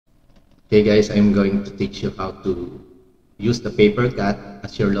Okay guys, I'm going to teach you how to use the Papercut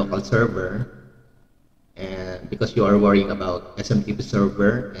as your local server, and because you are worrying about SMTP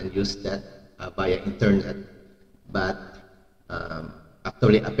server and use that via internet, but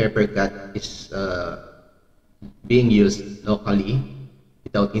actually a Papercut is being used locally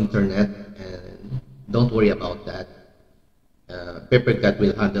without internet, and don't worry about that. Papercut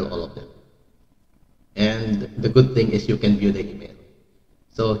will handle all of them. And the good thing is you can view the email.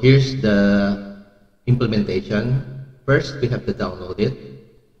 So here's the implementation. First, we have to download it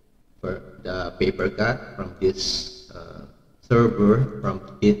for the Papercut from this server from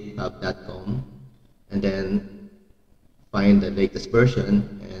github.com, and then find the latest version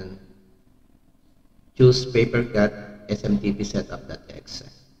and choose Papercut SMTP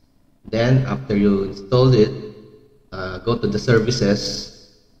setup.exe. Then after you install it, go to the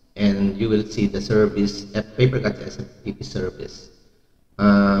services and you will see the service Papercut SMTP service.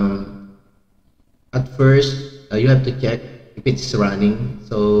 At first, you have to check if it's running.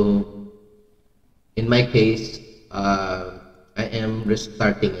 So in my case, I am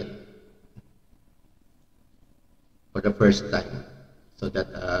restarting it for the first time, so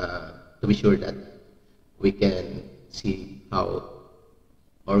that to be sure that we can see how,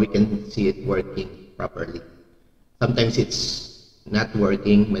 or we can see it working properly. Sometimes it's not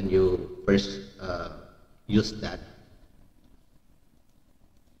working when you first use that.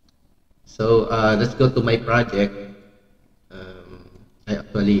 So let's go to my project. I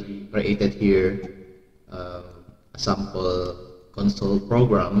actually created here a sample console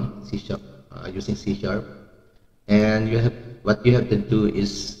program C# using C#, and what you have to do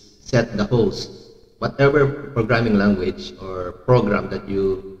is set the host, whatever programming language or program that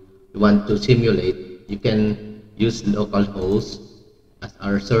you want to simulate. You can use localhost as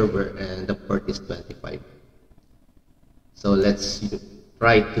our server, and the port is 25. So let's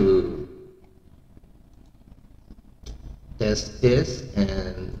try to test this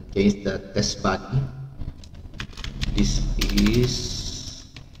and change the test body. This is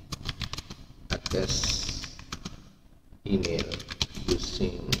a test email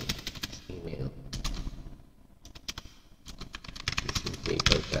using email using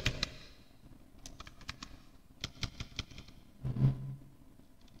Papercut.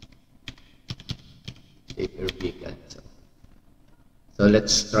 Papercut. So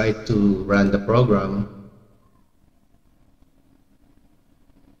let's try to run the program.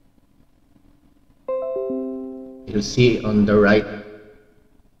 You'll see on the right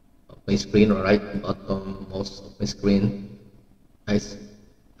of my screen, or right bottom most of my screen, I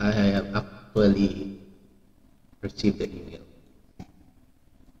have actually received the email.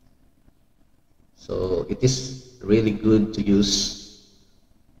 So it is really good to use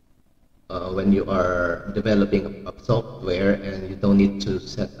when you are developing a software and you don't need to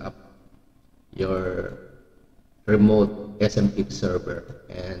set up your remote SMTP server,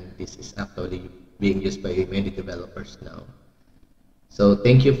 and this is actually being used by many developers now. So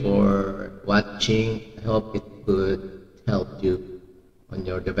thank you for watching. I hope it could help you on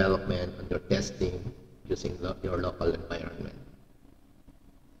your development, on your testing using your local environment.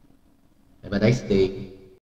 Have a nice day.